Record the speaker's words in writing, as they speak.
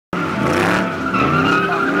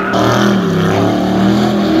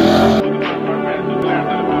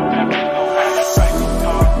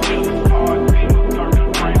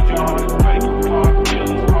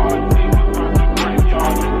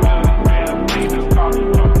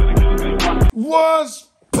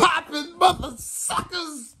mother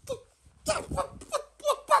suckers.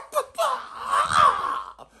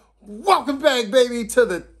 Welcome back, baby, to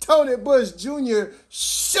the Tony Bush Jr.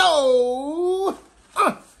 Show.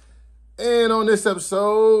 And on this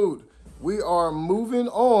episode, we are moving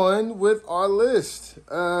on with our list.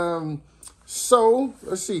 So,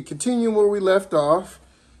 let's see, continuing where we left off.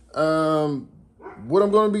 What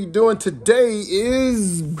I'm going to be doing today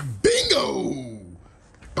is bingo.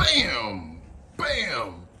 Bam,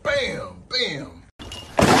 bam, bam, bam.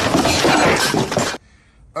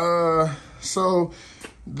 So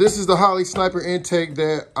this is the Holley Sniper intake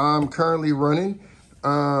that I'm currently running.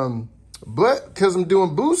 But because I'm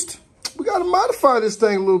doing boost, we got to modify this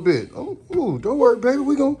thing a little bit. Ooh, don't worry, baby.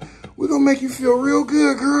 We're gonna make you feel real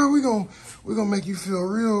good, girl. We're gonna make you feel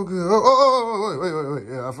real good. Wait.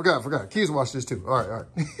 Yeah, I forgot. Keys watch this too. All right.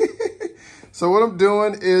 So what I'm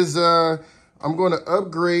doing is I'm going to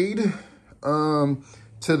upgrade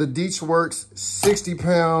to the Deechworks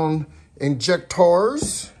 60-pound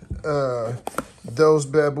injectors. Those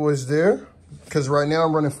bad boys there. Because right now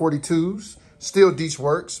I'm running 42s. Still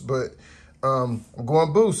Deechworks, but I'm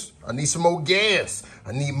going boost. I need some more gas.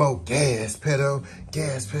 I need more gas pedal,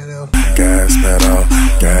 gas pedal. Gas pedal,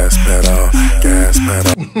 gas pedal, gas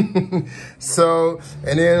pedal. So,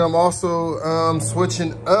 and then I'm also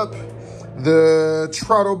switching up the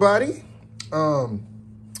throttle body.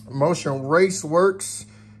 Motion Raceworks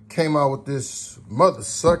came out with this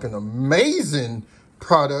mother-sucking amazing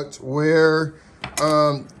product where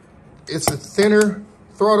it's a thinner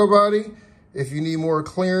throttle body. If you need more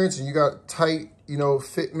clearance and you got tight,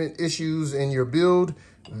 fitment issues in your build,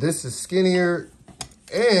 this is skinnier.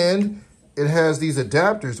 And it has these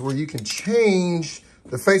adapters where you can change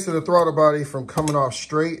the face of the throttle body from coming off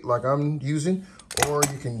straight like I'm using, or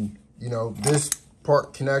you can, this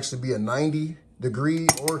part can actually be a 90-degree,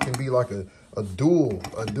 or it can be like a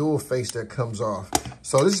dual face that comes off.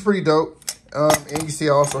 So this is pretty dope. And you see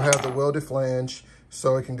I also have the welded flange,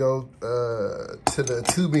 so it can go to the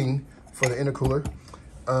tubing for the intercooler.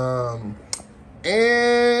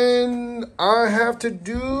 And I have to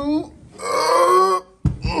do a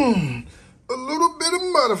little bit of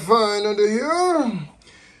modifying under here.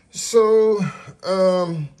 So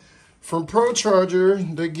from Pro Charger,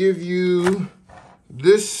 they give you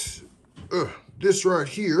this right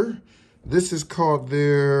here. This is called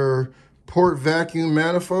their port vacuum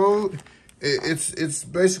manifold. It's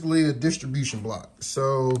basically a distribution block.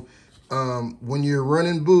 So when you're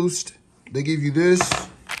running boost, they give you this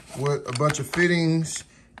with a bunch of fittings,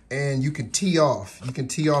 and you can tee off. You can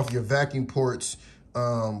tee off your vacuum ports.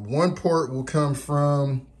 One port will come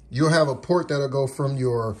from, you'll have a port that'll go from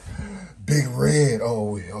your big red.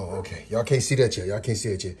 Oh, okay. Y'all can't see that yet.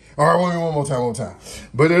 All right, one more time.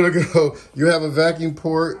 But it'll go, you have a vacuum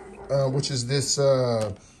port, which is this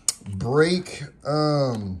brake,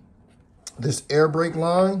 this air brake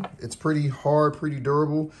line. It's pretty hard, pretty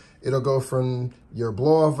durable. It'll go from your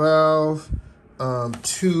blow-off valve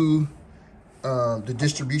to the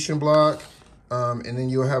distribution block. And then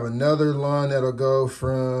you'll have another line that'll go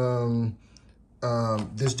from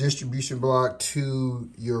this distribution block to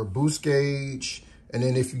your boost gauge. And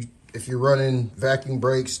then if you're running vacuum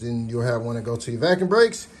brakes, then you'll have one that go to your vacuum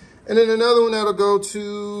brakes. And then another one that'll go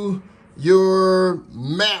to your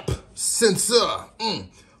map sensor.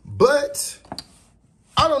 But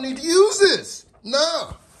I don't need to use this.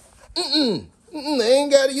 No. I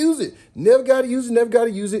ain't got to use it. Never got to use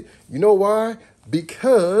it. You know why?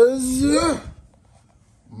 Because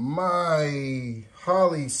my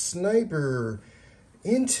Holley Sniper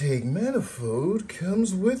intake manifold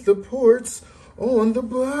comes with the ports on the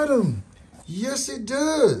bottom. Yes, it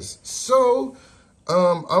does. So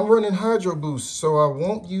I'm running hydro boost, so I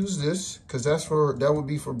won't use this because that would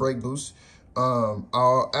be for brake boost.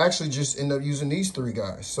 I'll actually just end up using these three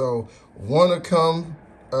guys. So one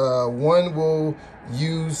will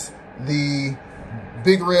use the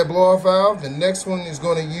big red blow-off valve. The next one is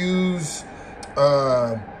going to use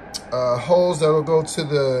holes that will go to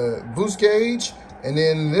the boost gauge. And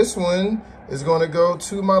then this one is going to go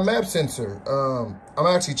to my map sensor. I'm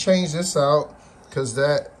actually change this out because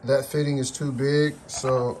that fitting is too big.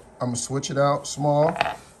 So I'm going to switch it out small.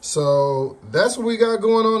 So that's what we got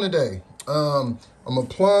going on today. I'm going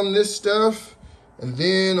to plumb this stuff. And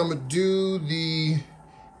then I'm going to do the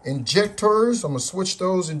injectors. I'm going to switch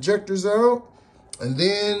those injectors out. And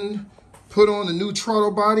then put on the new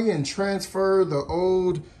throttle body and transfer the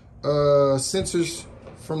old sensors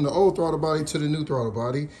from the old throttle body to the new throttle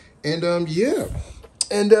body. And yeah.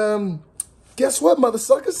 And guess what, mother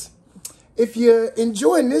suckers? If you're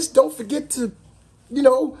enjoying this, don't forget to,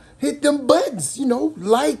 hit them buttons, you know,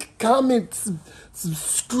 like, comment,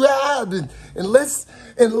 subscribe, and let's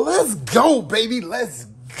go, baby. Let's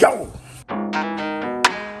go.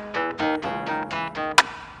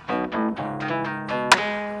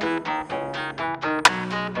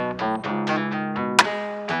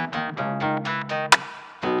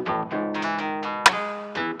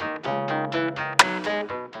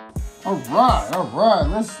 All right,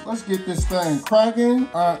 let's get this thing cracking.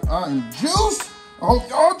 I'm juiced. I hope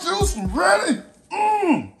y'all juiced and ready.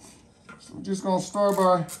 So we're just gonna start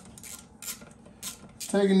by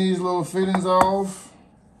taking these little fittings off.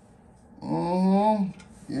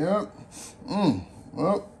 Yep.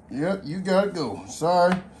 Well, yep, you gotta go.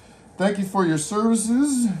 Sorry. Thank you for your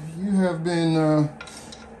services. You have been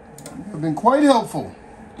quite helpful.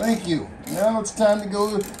 Thank you. Now it's time to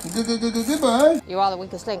go. Goodbye. You are the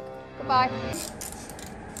weakest link. Goodbye.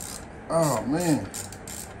 Oh man.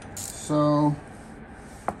 So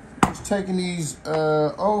just taking these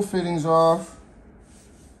old fittings off.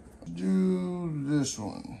 Do this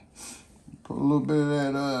one. Put a little bit of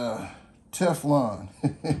that Teflon.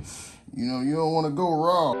 You know, you don't want to go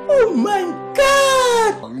raw. Oh my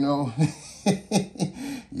God! You know,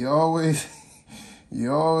 you always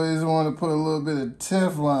want to put a little bit of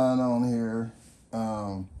Teflon on here.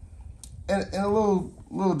 And a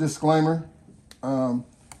little disclaimer.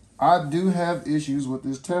 I do have issues with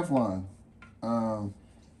this Teflon.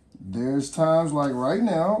 There's times like right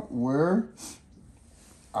now where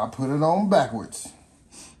I put it on backwards.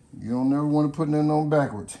 You don't never want to put it on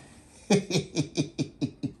backwards.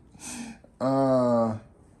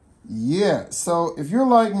 Yeah, so if you're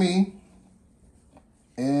like me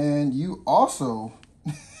and you also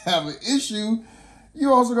have an issue,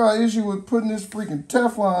 you also got an issue with putting this freaking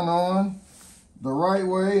Teflon on the right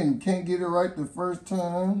way and can't get it right the first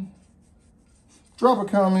time, drop a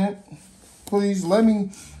comment. Please let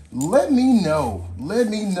me know. Let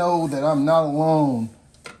me know that I'm not alone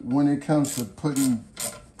when it comes to putting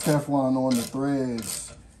Teflon on the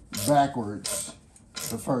threads backwards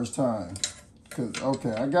the first time. Cause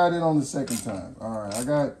okay, I got it on the second time. All right, I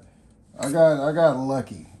got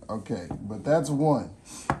lucky. Okay, but that's one.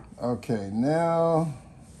 Okay, now,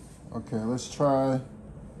 okay, let's try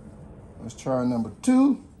number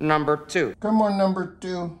two. Number 2. Come on, number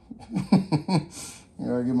 2. I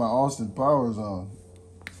gotta get my Austin Powers on.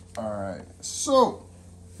 All right, so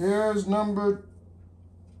here's number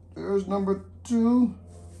 2.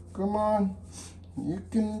 Come on, you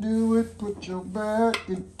can do it. Put your back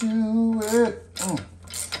into it.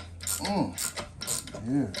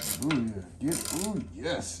 Yeah, ooh yeah, ooh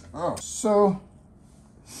yes. Oh, so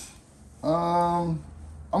I'm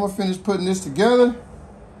gonna finish putting this together.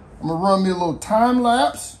 I'm gonna run me a little time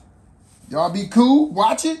lapse. Y'all be cool,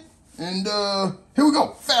 watch it, and here we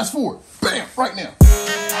go. Fast forward, bam, right now.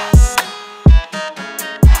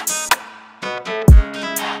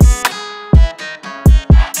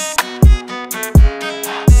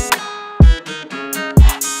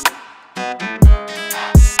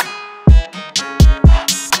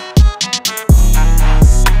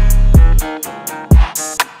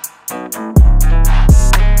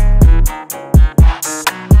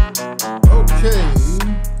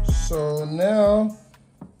 So now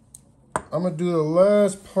I'm gonna do the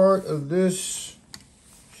last part of this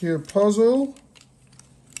here puzzle.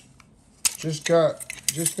 Just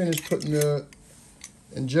finished putting the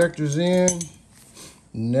injectors in.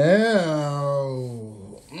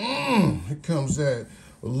 Now, here comes that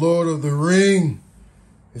Lord of the Ring.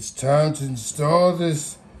 It's time to install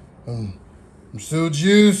this. I'm so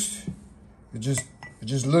juiced. It just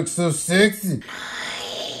looks so sexy.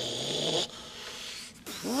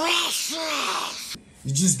 Precious.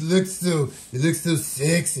 It looks so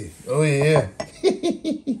sexy. Oh yeah.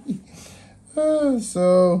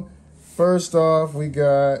 So first off,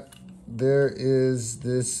 there is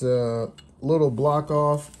this little block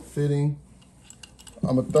off fitting.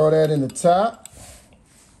 I'm gonna throw that in the top,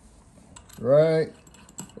 right?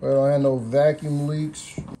 Well, I have no vacuum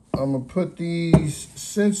leaks. I'm gonna put these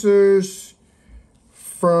sensors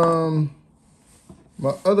from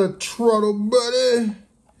my other throttle buddy.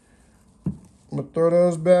 I'm gonna throw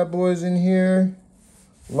those bad boys in here,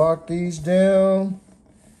 lock these down,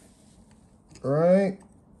 all right?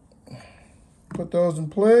 Put those in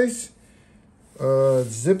place,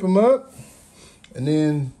 zip them up, and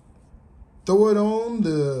then throw it on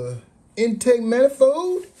the intake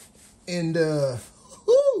manifold, and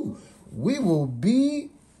we will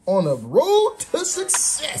be on a road to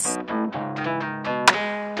success.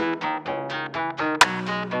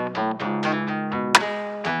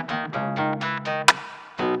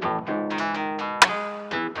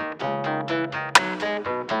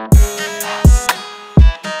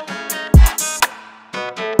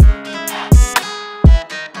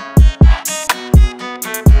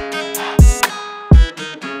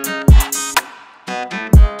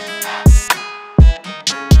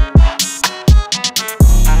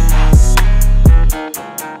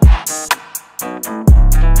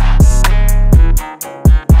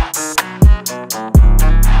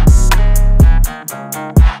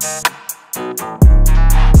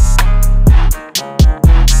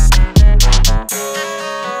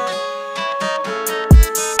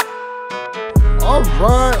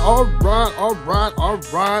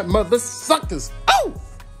 mother suckers. Oh,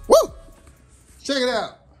 woo! Check it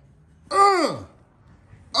out. Oh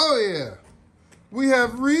yeah, we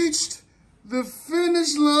have reached the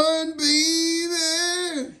finish line,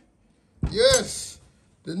 baby. Yes,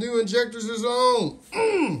 the new injectors is on.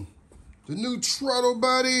 The new throttle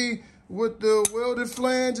body with the welded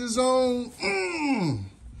flange is on.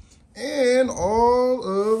 And all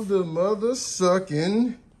of the mother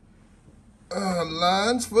sucking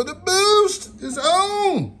lines for the boost is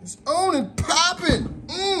on. It's on and popping.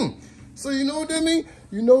 So you know what that means?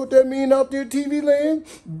 You know what that means out there, TV land?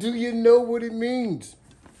 Do you know what it means?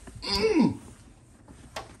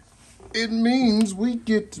 It means we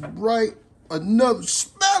get to write another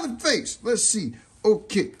smiling face. Let's see.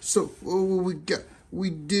 Okay, so what we got? We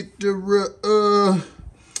did this.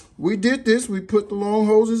 We put the long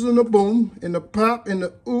hoses in the boom, in the pop, in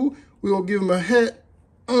the ooh. We gonna give him a hat.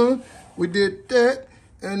 We did that.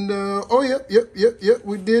 And, oh, yep.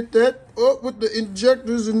 We did that. Oh, with the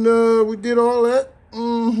injectors and, we did all that.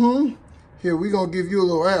 Here, we gonna give you a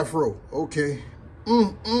little afro. Okay.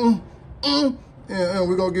 And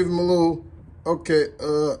we're gonna give him a little, okay,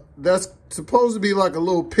 that's supposed to be like a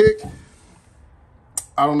little pick.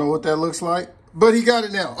 I don't know what that looks like, but he got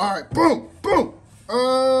it now. All right, boom.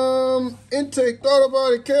 Intake, throttle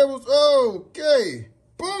body, cables, okay,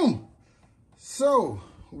 boom. So,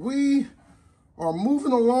 we are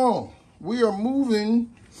moving along. We're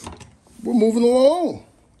moving along.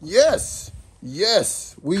 Yes,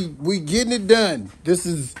 we getting it done. This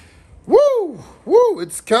is, woo,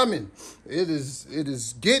 it's coming. It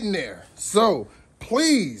is getting there. So,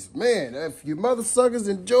 please, man, if you mother suckers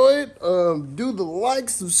enjoy it, do the like,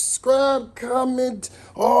 subscribe, comment,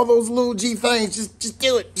 all those little G things. Just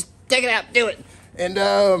do it. Just check it out. Do it. And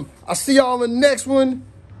I'll see y'all in the next one.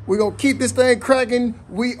 We're going to keep this thing cracking.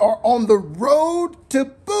 We are on the road to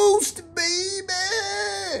boost, baby.